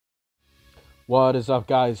What is up,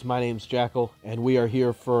 guys? My name's Jackal, and we are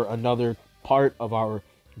here for another part of our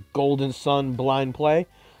Golden Sun blind play.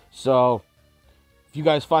 So, if you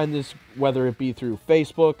guys find this, whether it be through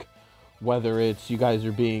Facebook, whether it's you guys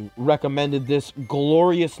are being recommended this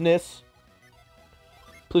gloriousness,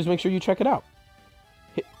 please make sure you check it out.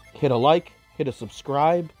 Hit a like, hit a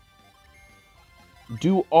subscribe,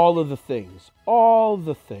 do all of the things. All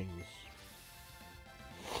the things.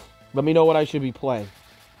 Let me know what I should be playing.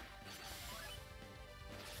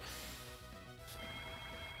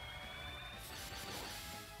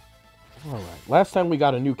 Alright, last time we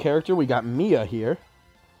got a new character, we got Mia here.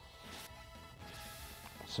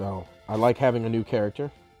 So, I like having a new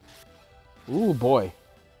character. Ooh, boy.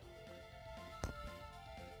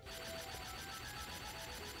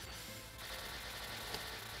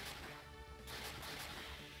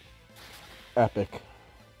 Epic.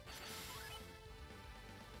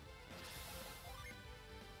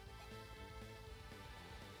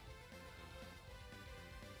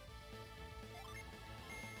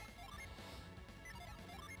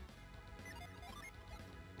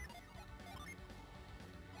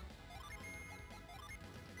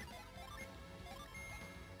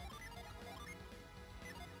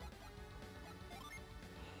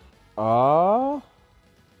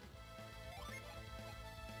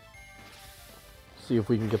 See if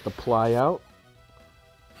we can get the ply out.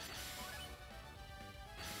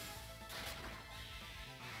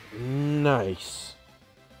 Nice.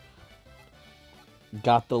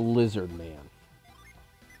 Got the lizard man.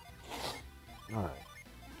 Alright.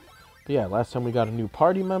 But yeah, last time we got a new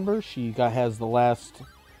party member. She has the last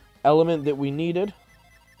element that we needed.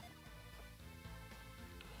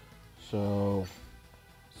 So,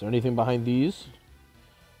 is there anything behind these?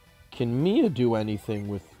 Can Mia do anything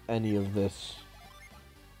with any of this?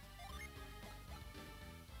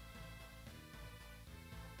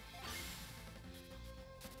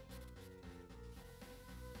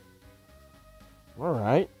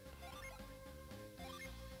 Alright.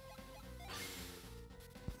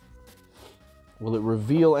 Will it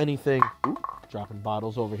reveal anything? Ooh, dropping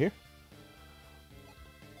bottles over here.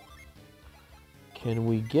 Can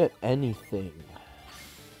we get anything?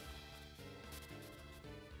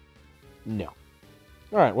 No.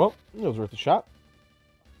 Alright, well, it was worth a shot.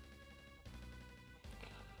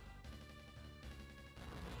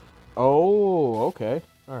 Oh, okay.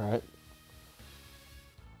 Alright.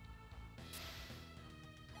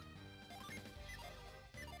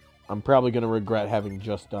 I'm probably going to regret having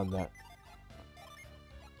just done that.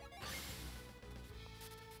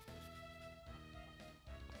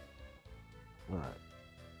 Alright.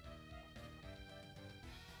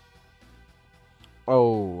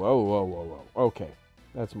 Oh. Okay.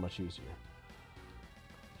 That's much easier.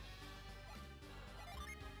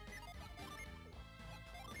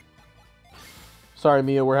 Sorry,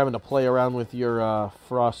 Mia, we're having to play around with your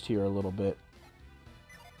frost here a little bit.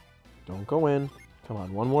 Don't go in. Come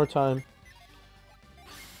on, one more time.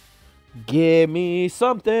 Give me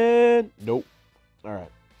something. Nope.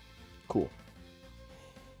 Alright. Cool.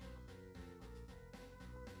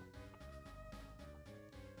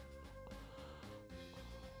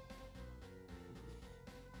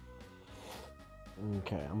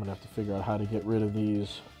 Okay, I'm going to have to figure out how to get rid of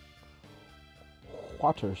these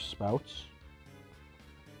water spouts.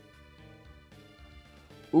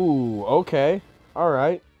 Ooh, okay.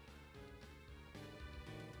 Alright.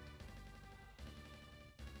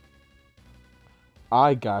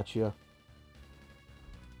 I gotcha.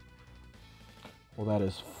 Well, that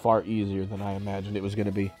is far easier than I imagined it was going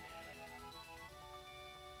to be.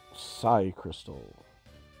 Psi crystal.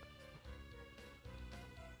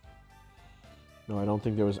 No, I don't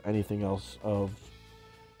think there was anything else of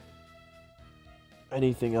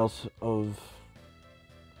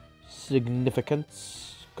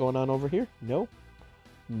significance going on over here. No.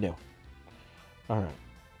 All right.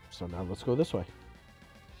 So now let's go this way.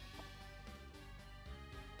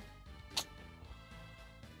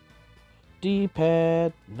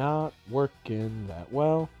 D-pad not working that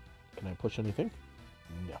well. Can I push anything?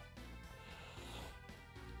 No.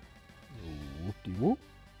 Whoop-de-whoop.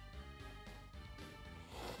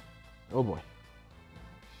 Oh boy.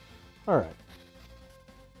 Alright.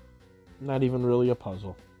 Not even really a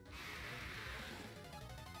puzzle.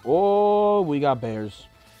 Oh, we got bears.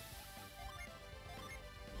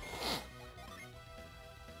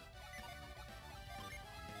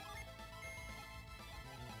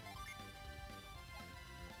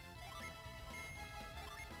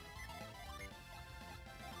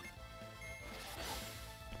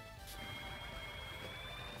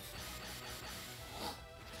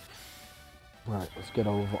 Right, let's get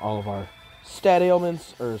over all of our stat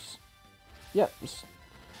ailments, or Yeah,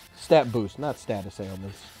 stat boost, not status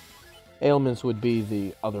ailments. Ailments would be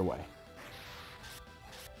the other way.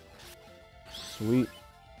 Sweet.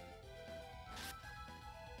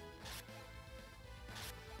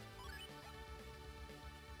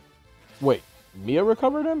 Wait, Mia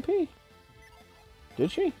recovered MP?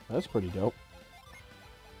 Did she? That's pretty dope.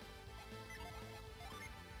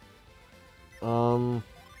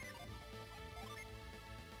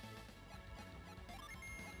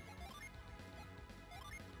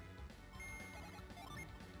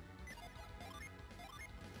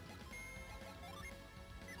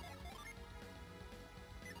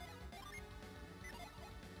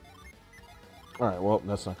 Alright, well,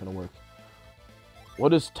 that's not gonna work.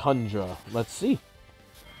 What is Tundra? Let's see.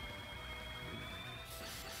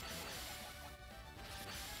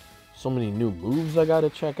 So many new moves I gotta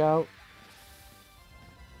check out.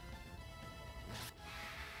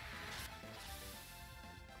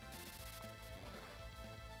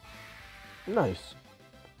 Nice.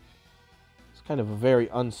 It's kind of a very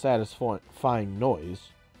unsatisfying noise.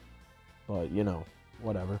 But, you know,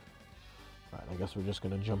 whatever. Alright, I guess we're just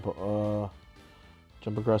gonna jump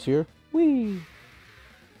across here. Whee!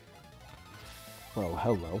 Oh,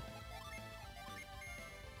 hello.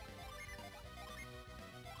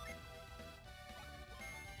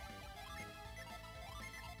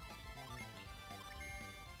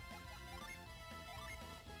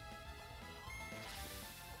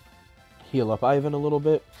 Heal up Ivan a little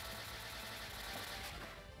bit.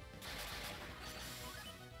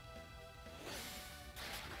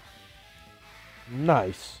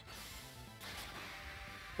 Nice.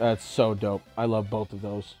 That's so dope. I love both of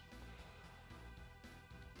those.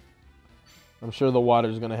 I'm sure the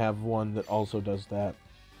water's going to have one that also does that.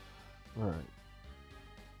 Alright.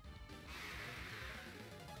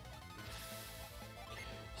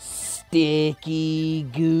 Sticky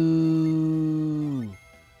goo.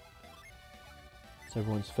 It's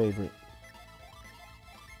everyone's favorite.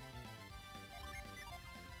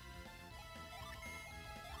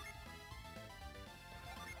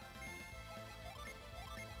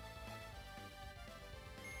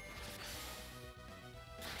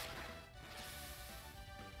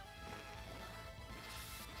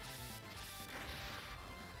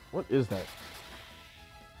 What is that?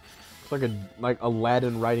 It's like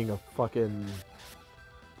Aladdin riding a fucking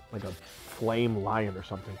like a flame lion or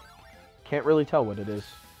something. Can't really tell what it is.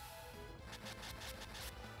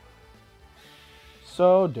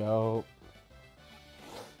 So dope.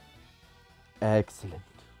 Excellent.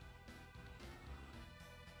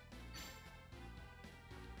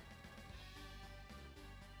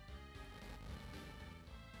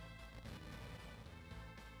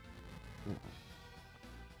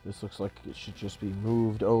 This looks like it should just be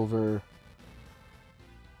moved over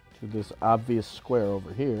to this obvious square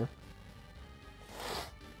over here.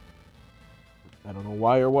 I don't know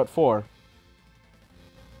why or what for.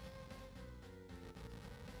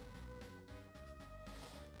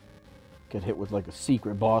 Get hit with like a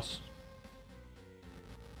secret boss.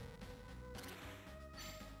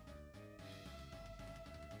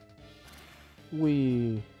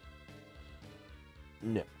 No,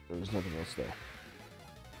 there was nothing else there.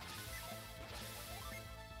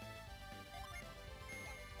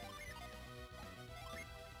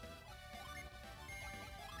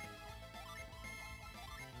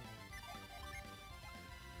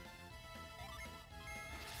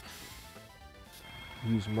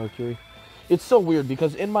 Use Mercury. It's so weird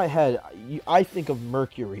because in my head, I think of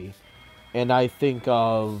Mercury and I think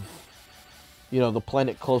of, you know, the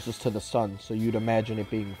planet closest to the sun. So you'd imagine it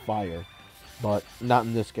being fire, but not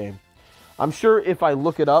in this game. I'm sure if I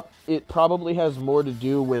look it up, it probably has more to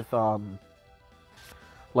do with,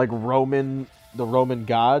 like the Roman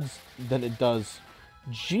gods than it does.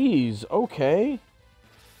 Jeez, okay.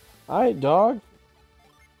 Alright, dog.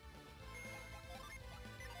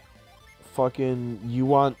 Fucking, you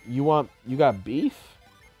got beef?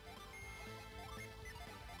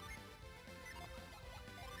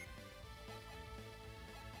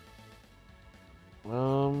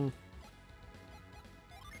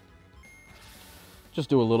 Just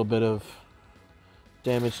do a little bit of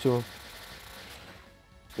damage to them.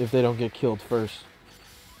 If they don't get killed first.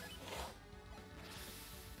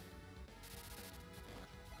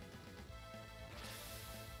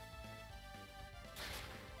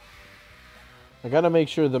 I gotta make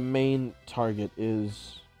sure the main target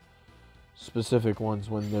is specific ones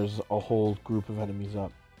when there's a whole group of enemies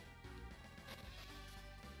up.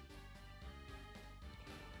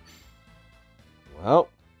 Well,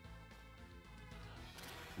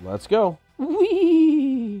 let's go.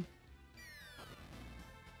 Whee!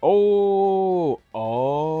 Oh,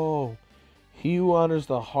 He who honors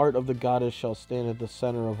the heart of the goddess shall stand at the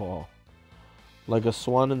center of all, like a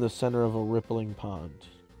swan in the center of a rippling pond.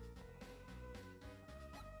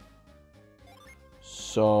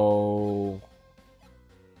 So...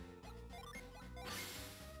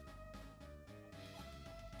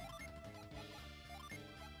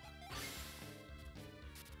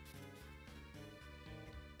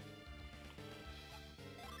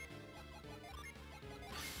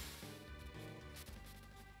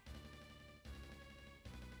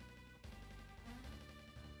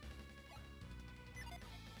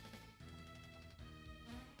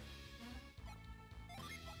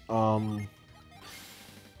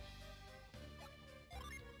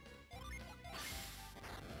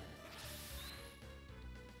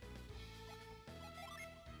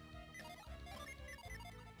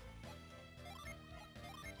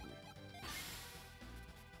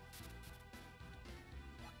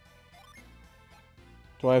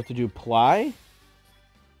 Do I have to do ply?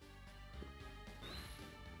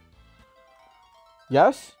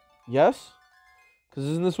 Yes? Yes? Because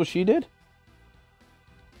isn't this what she did?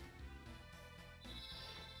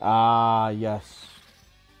 Ah, yes.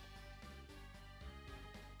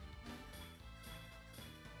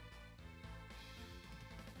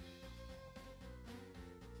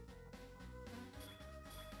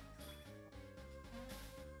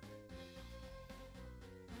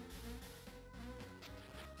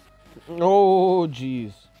 Oh,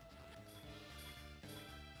 jeez.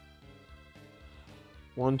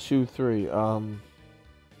 1, 2, 3.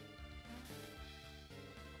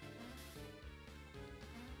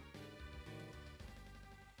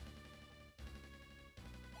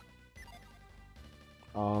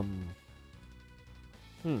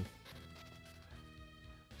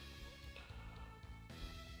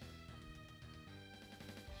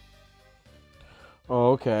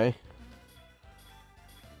 Oh, okay.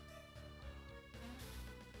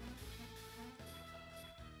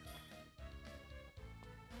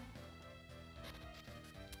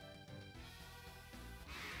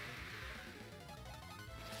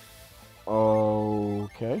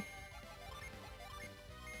 Okay.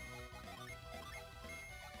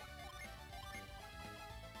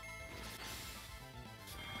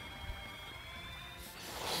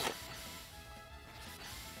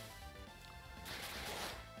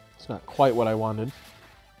 It's not quite what I wanted.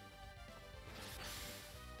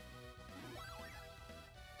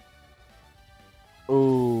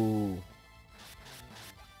 Ooh.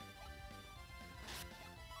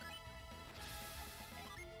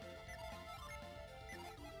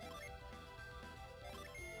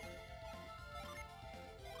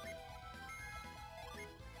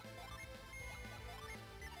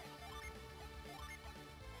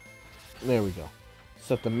 There we go.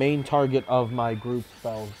 Set the main target of my group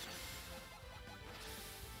spells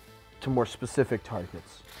to more specific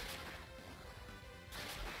targets.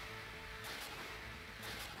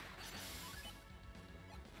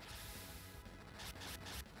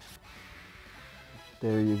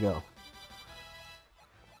 There you go.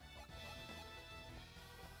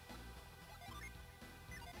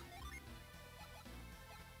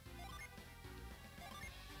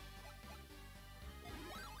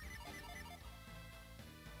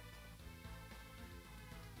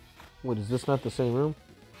 What, is this not the same room?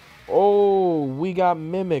 Oh, we got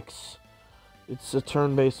mimics. It's a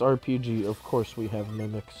turn-based RPG. Of course we have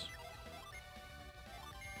mimics.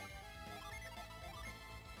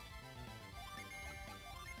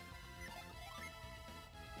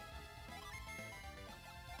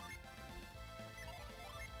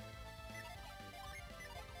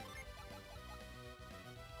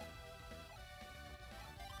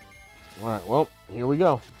 Alright, well, here we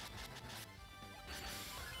go.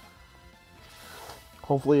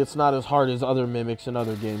 Hopefully it's not as hard as other mimics in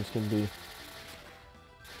other games can be.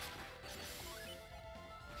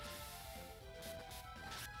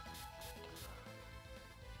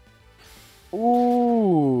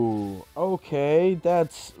 Ooh, okay,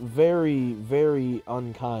 that's very, very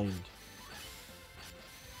unkind.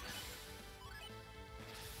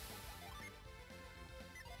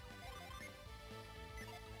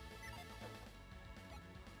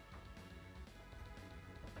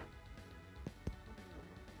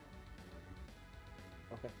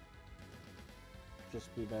 Okay.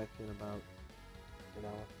 Just be back in about an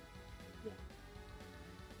hour. Yeah.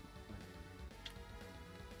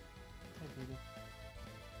 Hi, baby.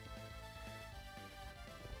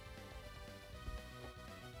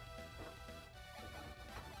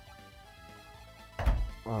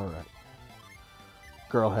 Alright.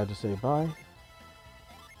 Girl had to say bye.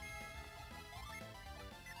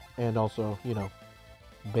 And also, you know,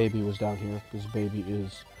 baby was down here because baby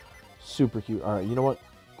is Super cute. All right, you know what?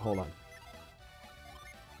 Hold on.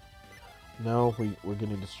 No, we're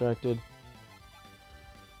getting distracted.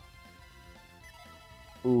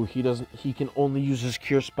 Ooh, he doesn't. He can only use his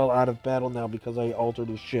cure spell out of battle now because I altered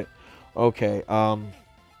his shit. Okay.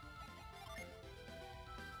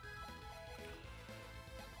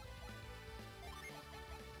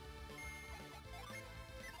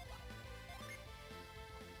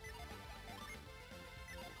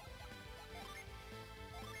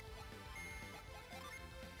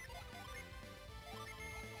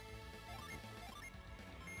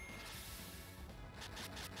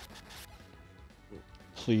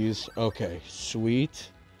 Please. Okay. Sweet.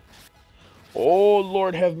 Oh,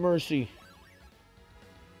 Lord have mercy.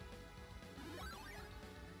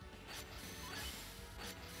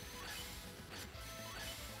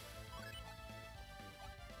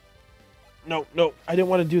 No, no, I didn't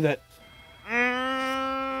want to do that.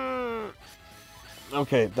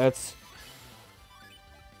 Okay, that's...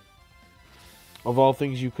 Of all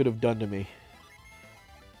things you could have done to me.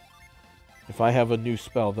 If I have a new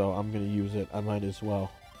spell, though, I'm going to use it. I might as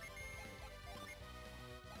well.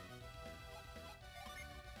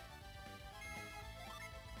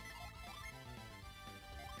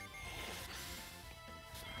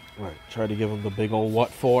 Alright, try to give him the big old what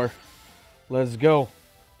for. Let's go.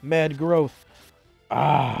 Mad growth.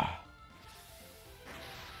 Ah.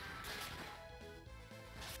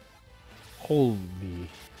 Holy.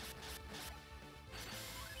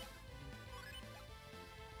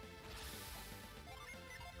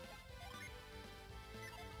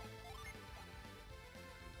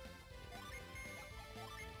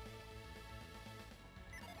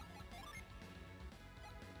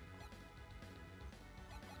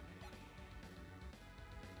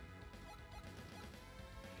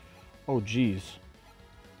 Oh, jeez.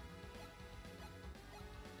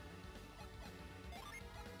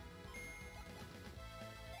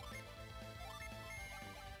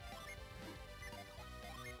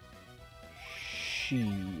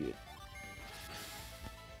 Shit.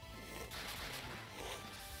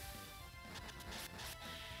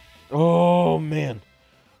 Oh, man.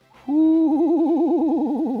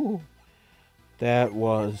 Whoo. That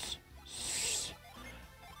was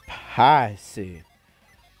spicy.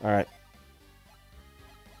 All right.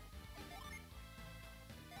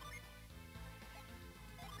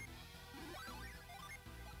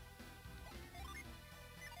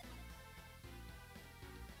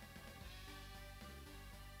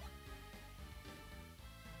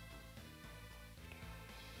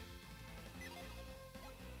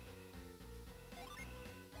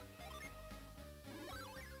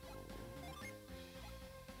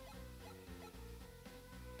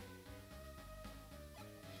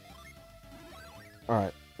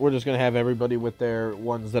 Alright, we're just going to have everybody with their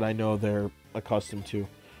ones that I know they're accustomed to.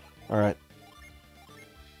 Alright.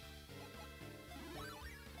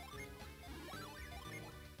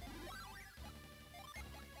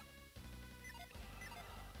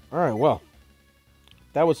 Alright, well.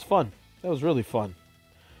 That was fun. That was really fun.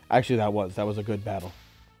 Actually, that was a good battle.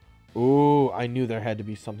 Ooh, I knew there had to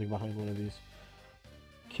be something behind one of these.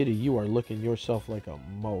 Kitty, you are looking yourself like a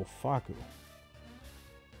mofaku.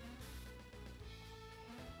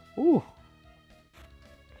 Ooh.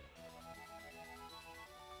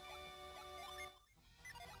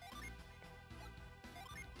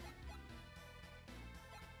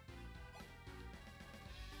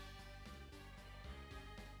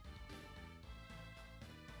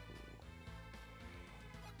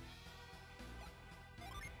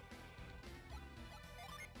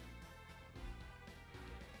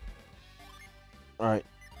 Alright.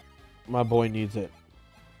 My boy needs it.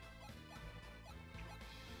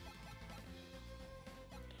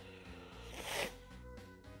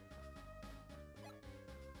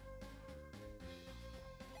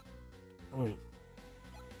 Wait.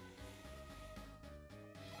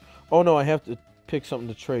 Oh no, I have to pick something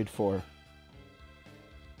to trade for.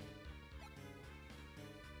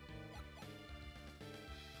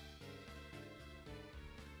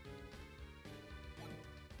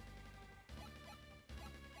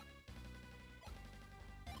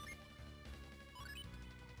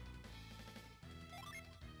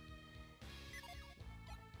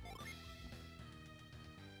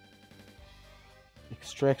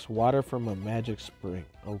 Extracts water from a magic spring.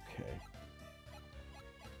 Okay.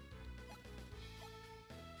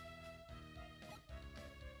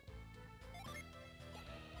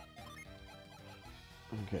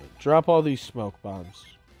 Okay. Drop all these smoke bombs.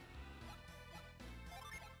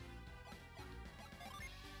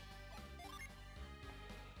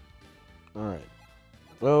 Alright.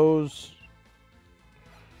 Those.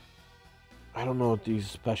 I don't know what these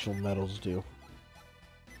special metals do.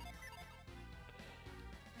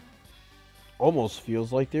 Almost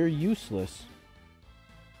feels like they're useless.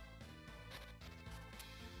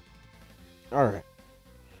 Alright.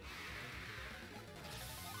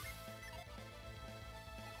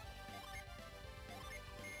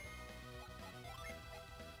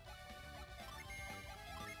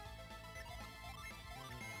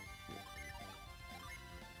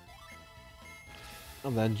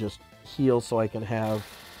 And then just heal so I can have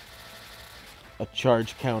a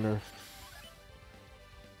charge counter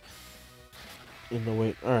in the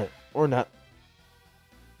way. Alright, or not.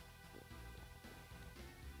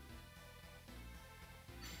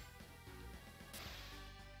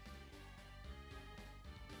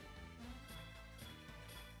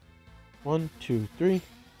 One, two, three.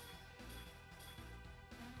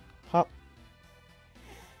 Hop.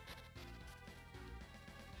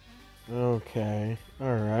 Okay,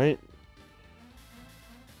 alright.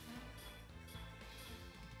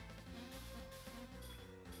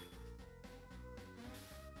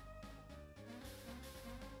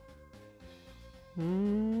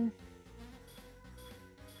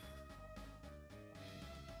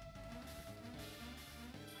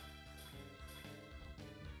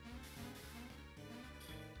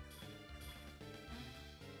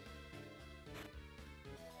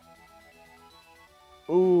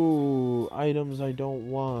 Ooh, items I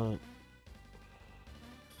don't want.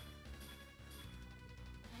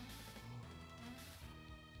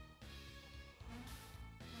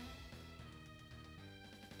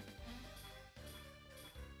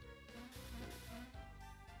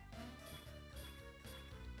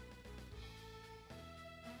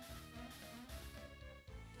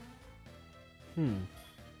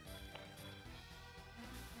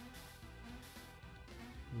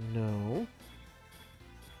 No.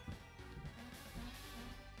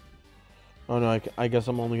 Oh no, I guess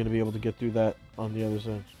I'm only going to be able to get through that on the other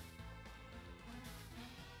side.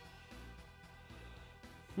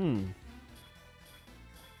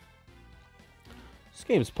 This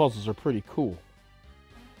game's puzzles are pretty cool.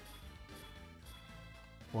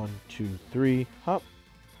 1, 2, 3, hop.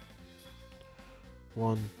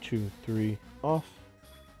 1, 2, 3, off.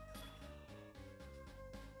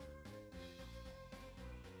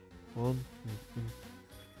 One.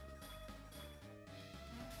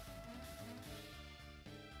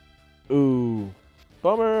 Ooh,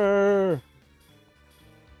 bummer.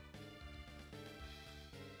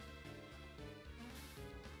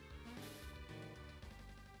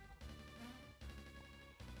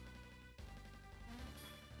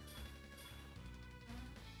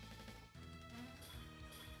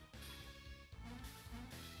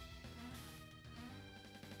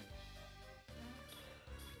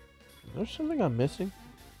 There's something I'm missing.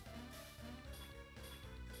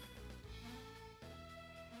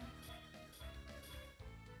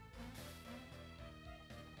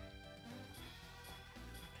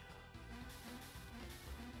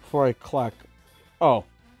 Before I clock. Oh.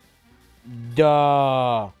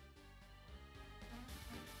 Duh.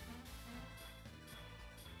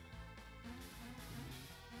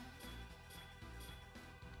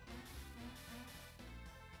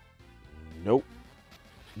 Nope.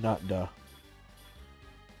 Not duh.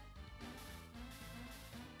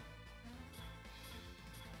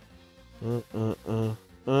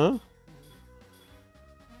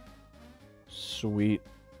 Sweet.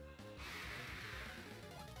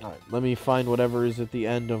 Alright, let me find whatever is at the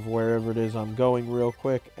end of wherever it is I'm going real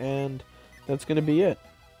quick, and that's gonna be it.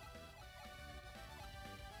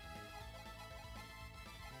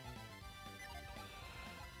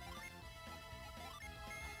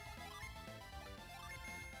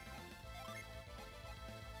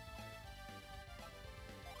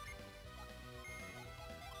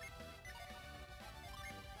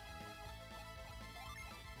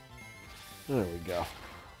 There we go.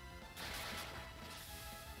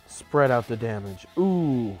 Spread out the damage.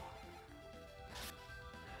 Ooh.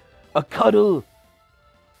 A cuddle.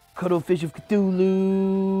 Cuddlefish of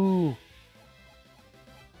Cthulhu.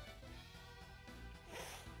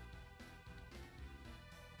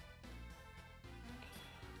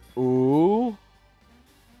 Ooh.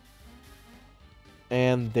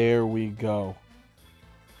 And there we go.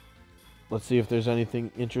 Let's see if there's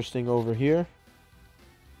anything interesting over here.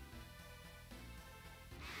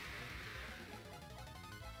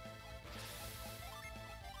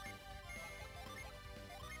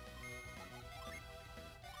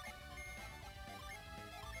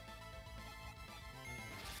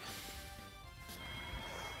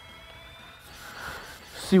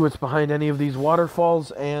 See what's behind any of these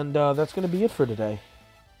waterfalls, and that's going to be it for today.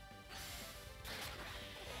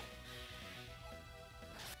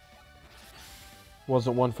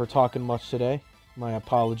 Wasn't one for talking much today. My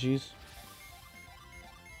apologies.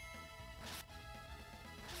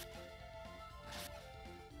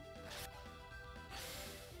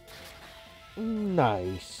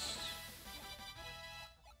 Nice.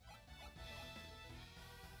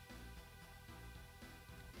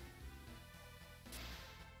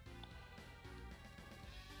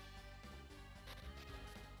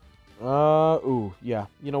 Ooh, yeah.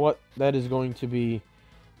 You know what? That is going to be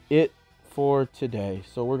it for today.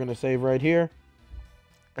 So we're going to save right here.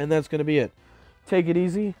 And that's going to be it. Take it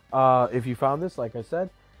easy. If you found this, like I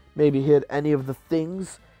said, maybe hit any of the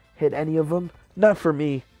things. Hit any of them. Not for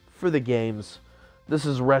me, for the games. This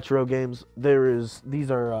is retro games.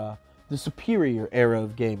 These are the superior era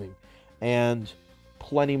of gaming. And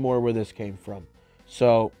plenty more where this came from.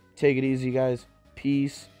 So, take it easy, guys.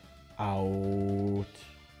 Peace out.